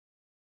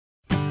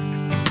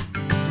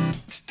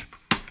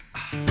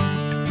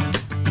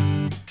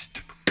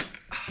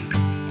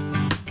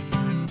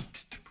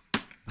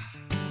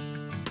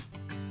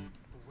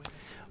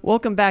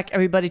Welcome back,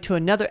 everybody, to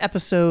another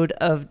episode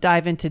of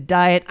Dive Into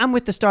Diet. I'm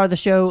with the star of the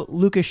show,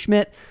 Lucas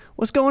Schmidt.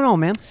 What's going on,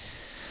 man?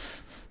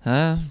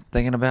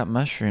 Thinking about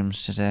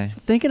mushrooms today.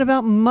 Thinking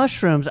about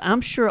mushrooms.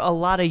 I'm sure a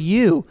lot of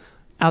you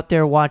out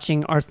there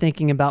watching are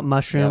thinking about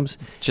mushrooms.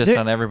 Yep. Just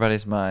on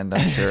everybody's mind,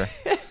 I'm sure.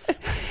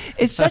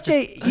 It's such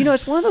a,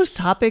 it's one of those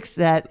topics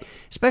that,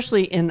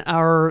 especially in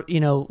our,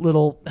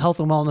 little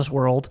health and wellness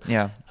world,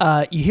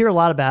 you hear a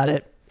lot about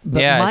it,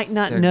 but might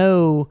not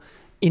know,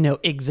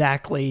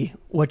 exactly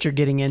what you're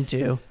getting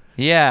into.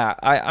 Yeah.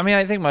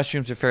 I think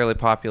mushrooms are fairly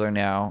popular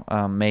now,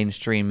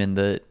 mainstream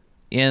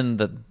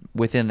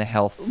within the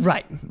health.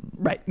 Right.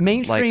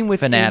 Mainstream with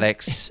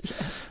fanatics.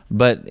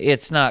 But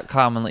it's not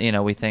commonly,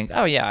 we think,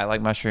 oh yeah, I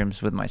like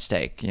mushrooms with my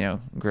steak,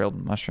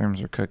 grilled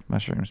mushrooms or cooked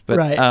mushrooms.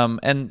 But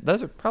and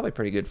those are probably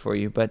pretty good for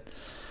you, but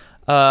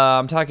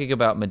I'm talking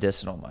about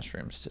medicinal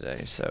mushrooms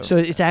today. So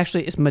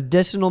it's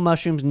medicinal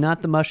mushrooms,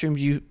 not the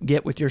mushrooms you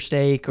get with your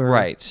steak or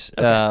right.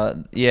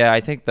 Okay.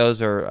 I think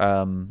those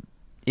are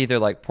either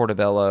like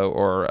portobello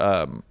or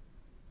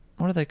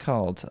what are they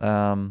called?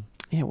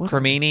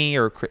 Cremini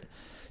or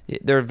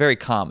they're very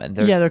common.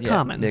 They're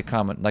common. They're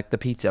common, like the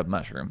pizza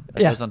mushroom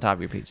that goes on top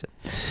of your pizza.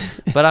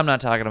 But I'm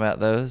not talking about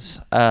those.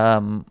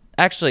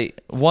 Actually,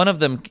 one of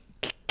them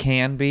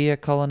can be a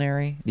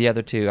culinary. The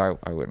other two,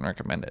 I wouldn't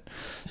recommend it.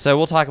 So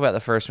we'll talk about the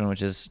first one,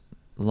 which is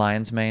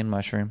lion's mane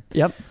mushroom.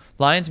 Yep.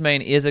 Lion's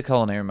mane is a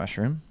culinary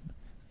mushroom.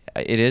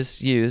 It is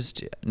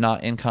used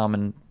not in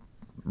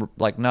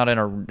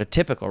a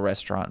typical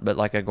restaurant, but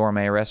like a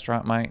gourmet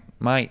restaurant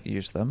might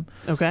use them.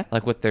 Okay.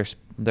 Like with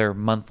their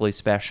monthly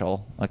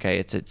special. Okay,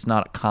 it's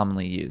not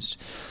commonly used.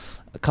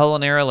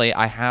 Culinarily,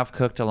 I have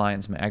cooked a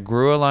lion's mane. I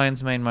grew a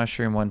lion's mane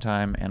mushroom one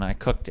time, and I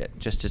cooked it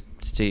just to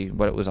see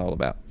what it was all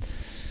about.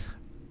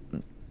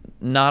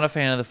 Not a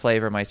fan of the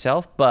flavor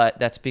myself, but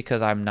that's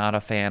because I'm not a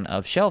fan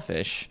of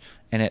shellfish,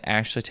 and it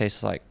actually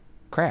tastes like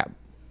crab.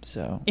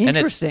 So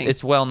interesting. And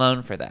it's well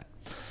known for that.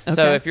 Okay.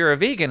 So if you're a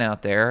vegan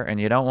out there and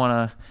you don't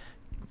want to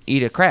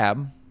eat a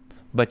crab,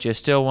 but you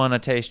still want to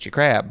taste your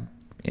crab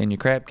in your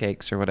crab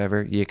cakes or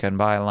whatever, you can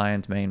buy a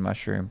lion's mane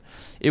mushroom.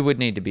 It would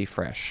need to be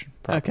fresh,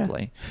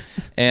 probably.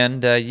 Okay.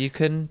 And you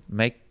can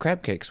make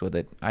crab cakes with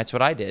it. That's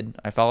what I did.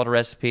 I followed a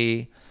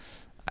recipe.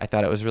 I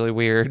thought it was really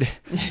weird.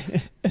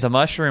 The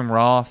mushroom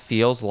raw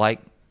feels like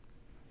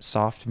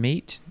soft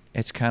meat.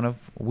 It's kind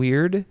of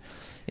weird.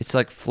 It's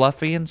like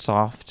fluffy and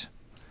soft,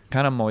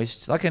 kind of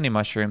moist, like any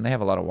mushroom. They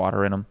have a lot of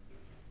water in them.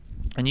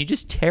 And you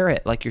just tear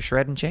it like you're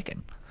shredding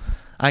chicken.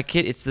 I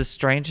kid, it's the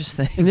strangest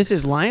thing. And this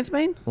is lion's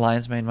mane?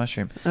 Lion's mane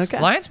mushroom. Okay.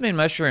 Lion's mane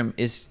mushroom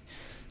is,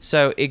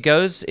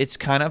 it's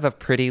kind of a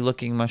pretty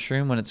looking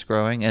mushroom when it's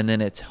growing, and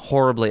then it's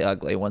horribly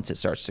ugly once it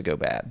starts to go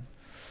bad.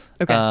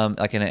 Okay.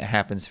 And it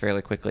happens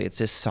fairly quickly. It's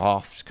this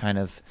soft kind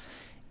of,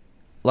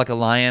 like a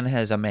lion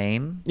has a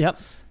mane. Yep.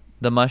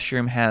 The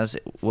mushroom has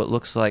what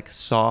looks like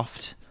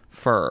soft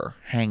fur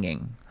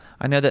hanging.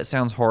 I know that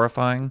sounds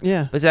horrifying.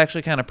 Yeah. But it's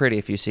actually kind of pretty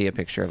if you see a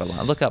picture of a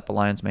lion. Look up a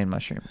lion's mane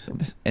mushroom,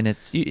 and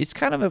it's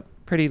kind of a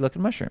pretty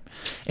looking mushroom.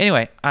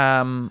 Anyway,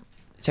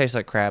 it tastes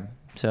like crab,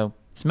 so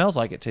smells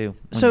like it too.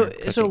 So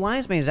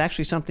lion's mane is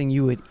actually something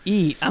you would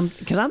eat.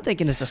 Because I'm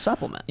thinking it's a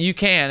supplement. You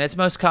can. It's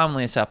most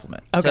commonly a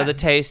supplement. Okay. So the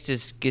taste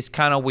is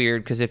kind of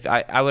weird because if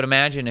I would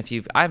imagine if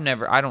I've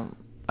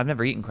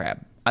never eaten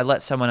crab. I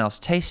let someone else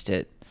taste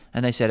it.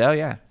 And they said, oh,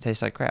 yeah, it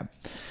tastes like crab.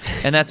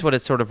 And that's what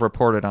it's sort of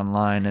reported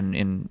online and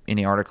in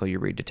any article you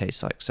read to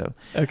taste like. So,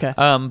 okay.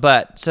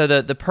 But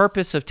the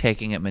purpose of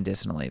taking it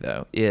medicinally,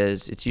 though,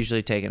 is it's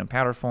usually taken in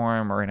powder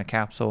form or in a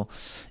capsule,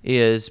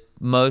 is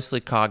mostly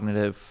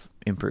cognitive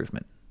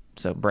improvement.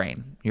 So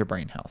your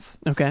brain health.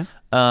 Okay.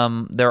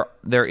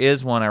 There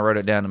is one, I wrote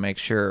it down to make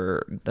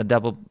sure,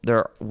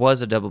 there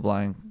was a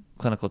double-blind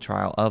clinical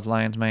trial of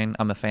lion's mane.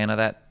 I'm a fan of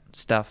that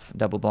stuff,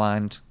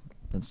 double-blind.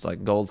 It's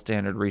like gold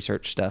standard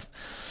research stuff.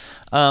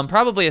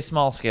 Probably a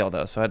small scale,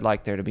 though, so I'd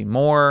like there to be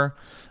more.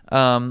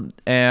 And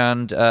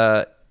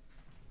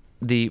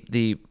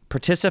the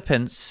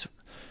participants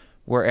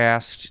were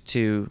asked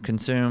to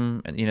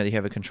consume, you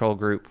have a control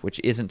group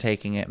which isn't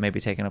taking it, maybe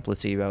taking a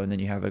placebo, and then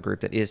you have a group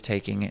that is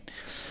taking it.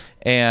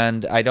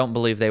 And I don't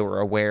believe they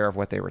were aware of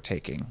what they were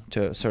taking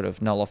to sort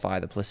of nullify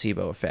the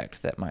placebo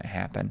effect that might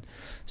happen.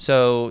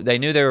 So they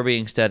knew they were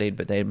being studied,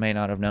 but they may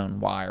not have known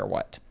why or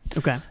what.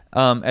 Okay.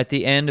 At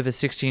the end of a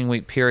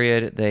 16-week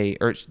period,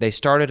 they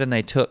started and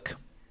they took,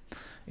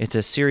 it's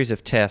a series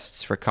of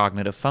tests for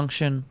cognitive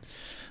function.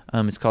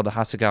 It's called the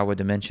Hasegawa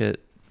Dementia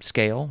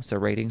Scale. It's a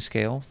rating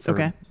scale.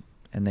 Okay.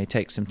 And they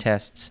take some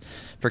tests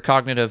for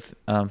cognitive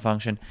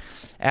function.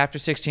 After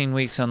 16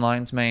 weeks on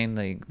lion's mane,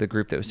 the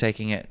group that was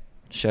taking it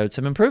showed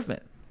some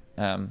improvement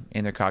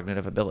in their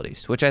cognitive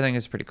abilities, which I think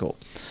is pretty cool.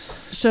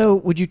 So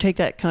would you take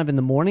that kind of in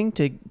the morning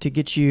to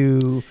get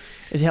you,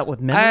 is it help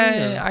with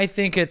memory? I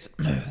think it's,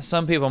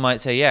 some people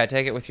might say, yeah,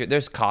 take it with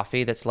there's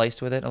coffee that's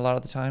laced with it a lot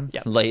of the time.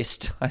 Yep.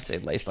 Laced. I say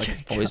laced like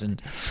it's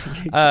poisoned.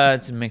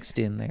 It's mixed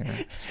in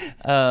there.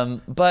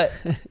 But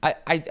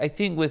I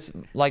think with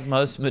like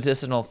most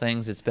medicinal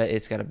things, it's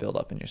got to build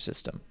up in your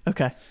system.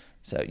 Okay.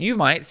 So you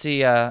might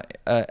see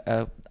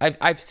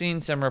I've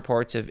seen some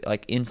reports of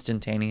like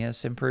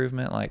instantaneous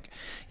improvement. Like,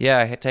 yeah,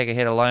 I take a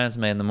hit of lion's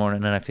mane in the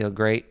morning and I feel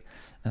great.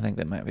 I think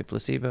that might be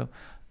placebo.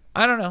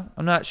 I don't know.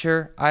 I'm not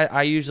sure.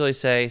 I usually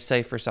say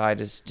safer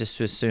side is just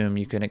to assume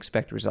you can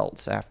expect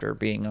results after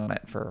being on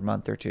it for a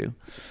month or two.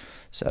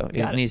 So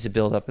it needs to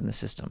build up in the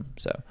system.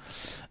 So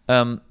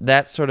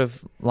that's sort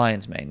of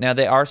lion's mane. Now,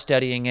 they are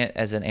studying it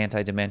as an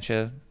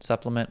anti-dementia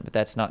supplement, but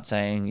that's not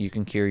saying you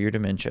can cure your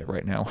dementia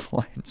right now with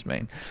lion's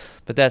mane.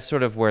 But that's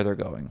sort of where they're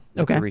going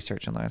with the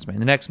research on lion's mane.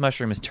 The next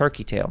mushroom is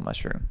turkey tail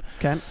mushroom.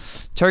 Okay.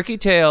 Turkey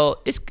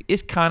tail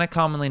is kind of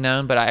commonly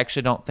known, but I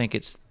actually don't think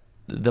it's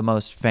the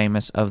most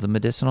famous of the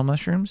medicinal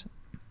mushrooms.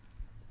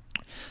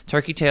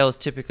 Turkey tail is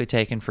typically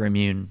taken for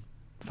immune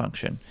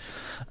function.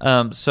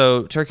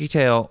 So turkey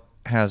tail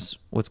has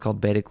what's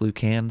called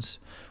beta-glucans,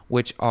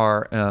 which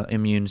are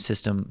immune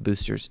system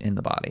boosters in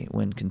the body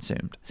when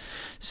consumed.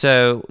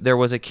 So there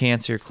was a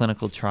cancer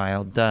clinical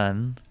trial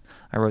done.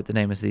 I wrote the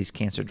name of these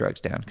cancer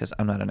drugs down because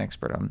I'm not an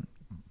expert on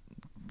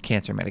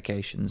cancer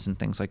medications and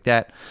things like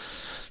that.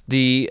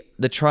 The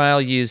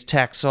trial used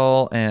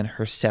Taxol and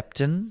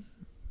Herceptin.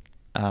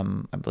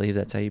 I believe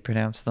that's how you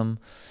pronounce them,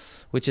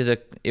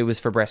 it was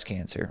for breast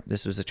cancer.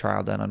 This was a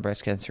trial done on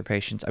breast cancer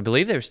patients. I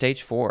believe they were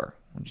stage 4,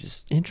 which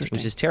is interesting,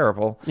 which is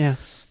terrible. Yeah.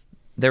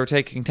 They were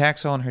taking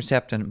Taxol and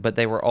Herceptin, but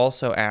they were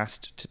also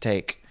asked to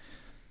take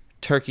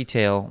turkey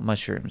tail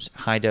mushrooms,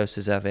 high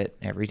doses of it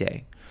every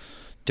day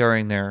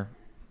during their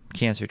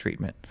cancer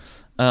treatment.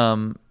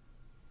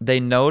 They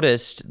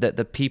noticed that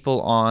the people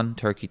on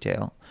turkey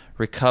tail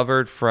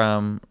recovered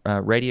from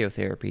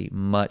radiotherapy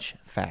much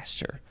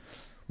faster.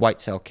 White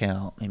cell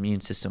count,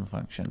 immune system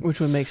function. Which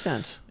would make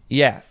sense.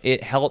 Yeah,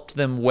 it helped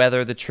them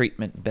weather the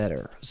treatment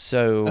better.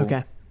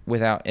 So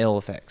without ill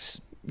effects.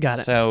 Got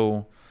it.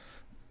 So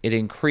it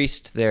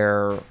increased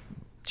their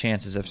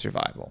chances of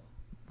survival.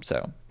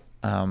 So,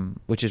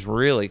 which is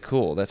really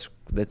cool.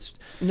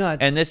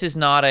 And this is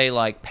not a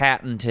like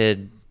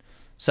patented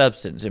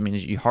substance. I mean,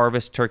 you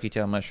harvest turkey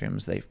tail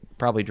mushrooms, they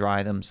probably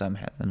dry them, some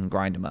have them,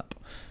 grind them up,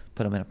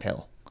 put them in a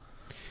pill.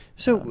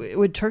 So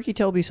would turkey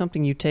tail be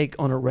something you take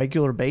on a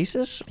regular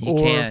basis? You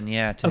can,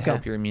 yeah, to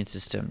help your immune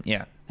system.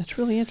 Yeah. That's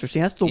really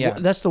interesting. That's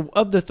the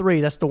of the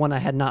three, that's the one I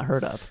had not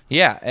heard of.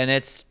 Yeah, and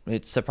it's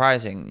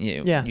surprising.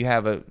 You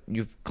have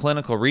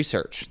clinical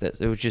research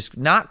that it was just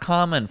not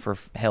common for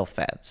health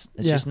fads.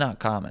 It's just not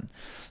common.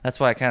 That's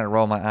why I kind of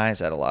roll my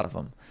eyes at a lot of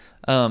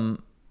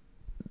them.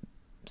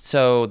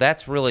 So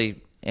that's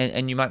really,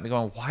 and you might be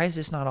going, why is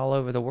this not all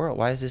over the world?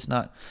 Why is this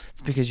not?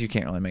 It's because you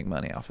can't really make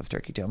money off of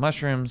turkey tail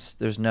mushrooms.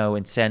 There's no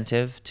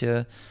incentive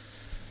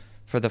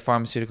for the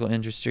pharmaceutical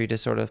industry to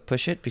sort of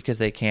push it because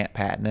they can't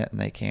patent it and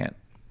they can't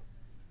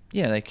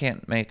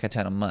make a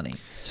ton of money.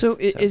 So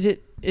is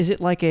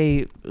it like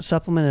a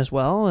supplement as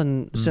well,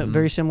 and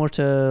very similar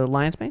to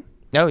lion's mane?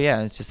 Oh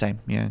yeah, it's the same.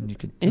 Yeah, you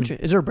could.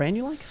 Is there a brand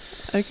you like?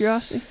 Out of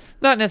curiosity.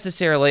 Not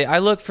necessarily. I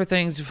look for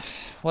things.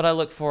 What I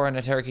look for in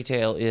a turkey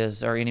tail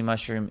or any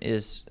mushroom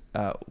is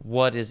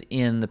what is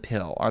in the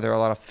pill. Are there a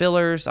lot of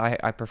fillers?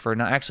 I prefer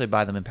not actually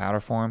buy them in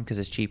powder form because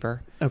it's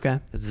cheaper. Okay.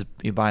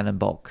 You buy them in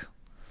bulk.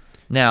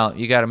 Now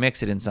you got to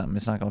mix it in something.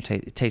 It's not going to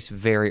taste. It tastes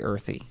very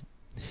earthy.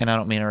 And I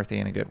don't mean earthy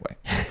in a good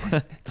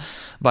way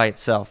by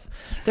itself.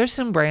 There's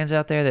some brands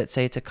out there that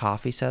say it's a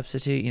coffee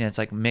substitute. It's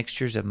like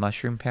mixtures of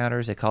mushroom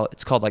powders.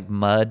 It's called like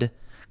mud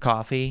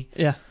coffee.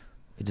 Yeah.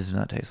 It does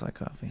not taste like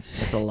coffee.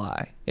 It's a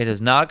lie. It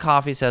is not a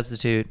coffee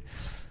substitute.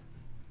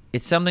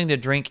 It's something to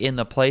drink in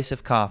the place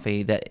of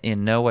coffee that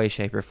in no way,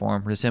 shape, or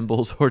form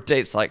resembles or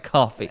tastes like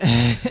coffee.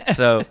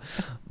 So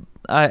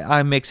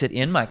I mix it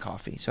in my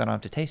coffee so I don't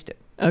have to taste it.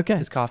 Okay.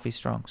 Because coffee's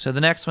strong. So the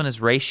next one is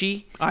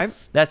Reishi.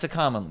 That's a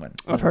common one.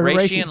 I've heard of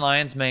Reishi. And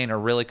lion's mane are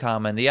really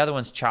common. The other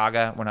one's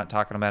chaga. We're not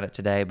talking about it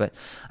today, but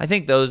I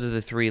think those are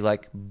the three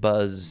like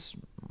buzz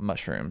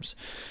mushrooms.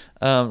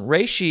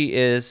 Reishi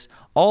is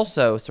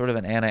also sort of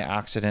an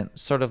antioxidant,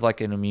 sort of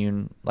like an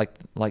immune,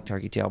 like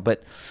turkey tail,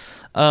 but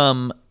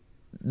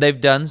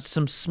they've done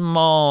some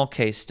small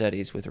case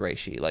studies with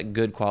Reishi, like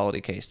good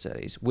quality case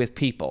studies with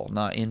people,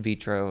 not in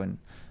vitro and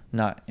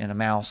not in a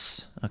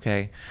mouse.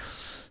 Okay.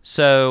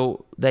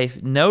 So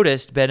they've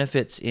noticed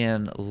benefits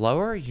in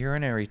lower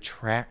urinary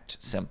tract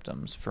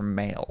symptoms for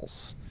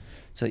males.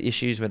 So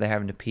issues where they're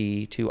having to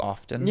pee too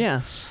often.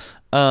 Yeah.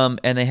 And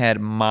they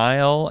had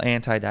mild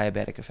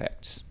anti-diabetic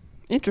effects.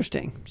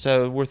 Interesting.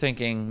 So we're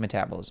thinking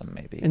metabolism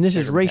maybe. And this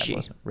is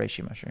reishi.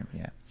 Reishi mushroom,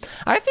 yeah.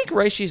 I think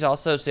reishi is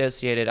also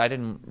associated, I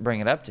didn't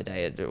bring it up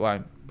today. Well,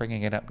 I'm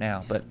bringing it up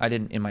now, but I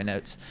didn't in my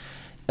notes.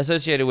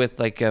 Associated with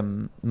like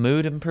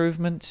mood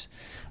improvement.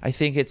 I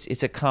think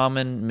it's a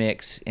common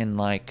mix in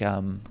like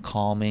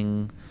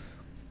calming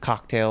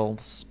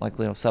cocktails, like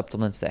little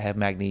supplements that have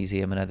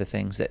magnesium and other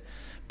things that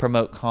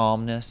promote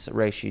calmness.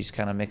 Reishi's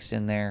kind of mixed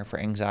in there for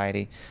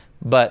anxiety.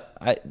 But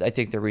I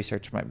think the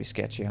research might be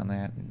sketchy on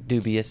that,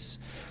 dubious.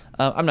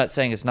 I'm not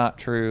saying it's not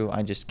true.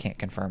 I just can't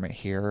confirm it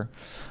here.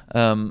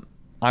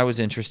 I was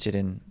interested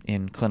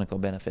in clinical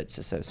benefits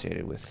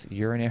associated with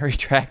urinary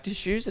tract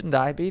issues and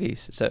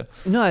diabetes. So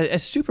no,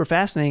 it's super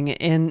fascinating.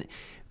 And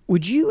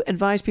Would you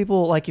advise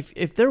people, like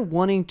if they're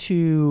wanting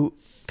to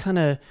kind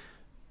of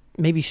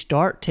maybe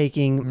start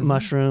taking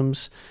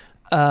mushrooms,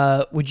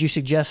 would you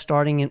suggest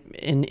starting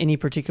in any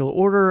particular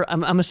order?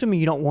 I'm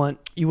assuming you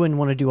wouldn't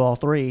want to do all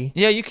three.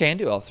 Yeah, you can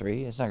do all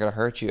three. It's not going to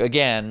hurt you.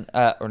 Again,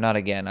 or not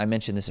again. I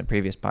mentioned this in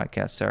previous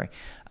podcasts. Sorry.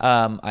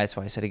 That's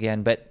why I said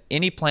again. But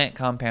any plant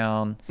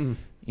compound,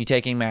 you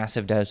taking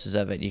massive doses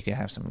of it, you can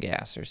have some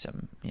gas or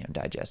some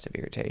digestive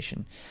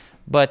irritation.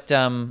 But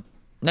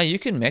no, you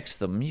can mix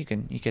them. You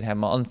can have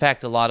them. In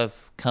fact, a lot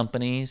of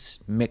companies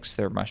mix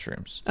their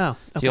mushrooms. Oh,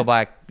 okay.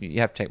 So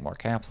you have to take more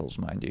capsules,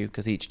 mind you,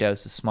 because each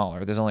dose is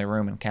smaller. There's only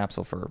room in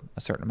capsule for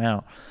a certain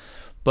amount.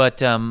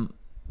 But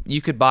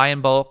you could buy in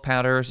bulk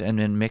powders and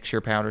then mix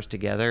your powders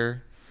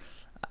together.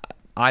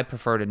 I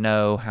prefer to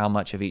know how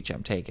much of each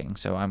I'm taking,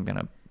 so I'm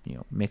gonna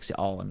mix it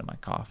all into my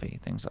coffee,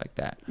 things like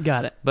that.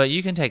 Got it. But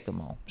you can take them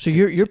all. So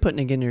you're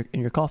putting it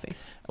in your coffee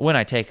when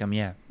I take them,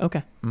 yeah.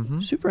 Okay.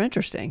 Super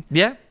interesting.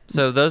 Yeah.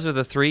 So those are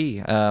the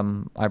three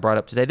I brought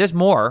up today. There's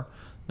more.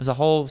 There's a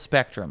whole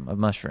spectrum of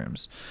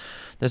mushrooms.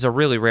 There's a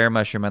really rare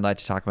mushroom I'd like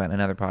to talk about in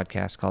another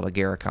podcast called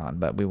agarikon,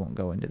 but we won't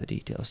go into the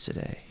details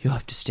today. You'll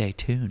have to stay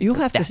tuned. You'll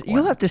have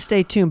to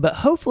stay tuned, but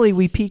hopefully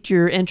we piqued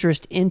your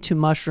interest into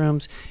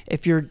mushrooms.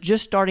 If you're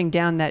just starting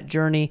down that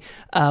journey,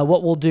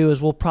 what we'll do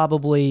is we'll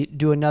probably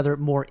do another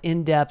more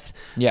in-depth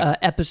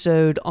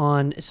episode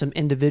on some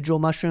individual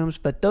mushrooms,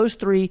 but those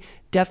three,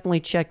 definitely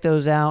check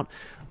those out.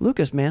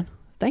 Lucas, man,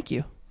 thank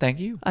you. Thank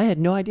you. I had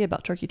no idea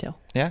about turkey tail.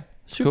 Yeah.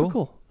 Super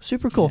cool.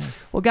 Super cool. Yeah.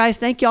 Well, guys,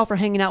 thank y'all for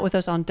hanging out with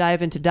us on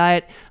Dive Into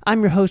Diet.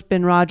 I'm your host,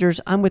 Ben Rogers.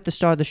 I'm with the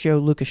star of the show,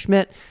 Lucas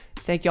Schmidt.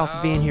 Thank y'all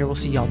for being here. We'll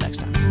see y'all next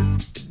time.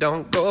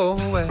 Don't go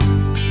away.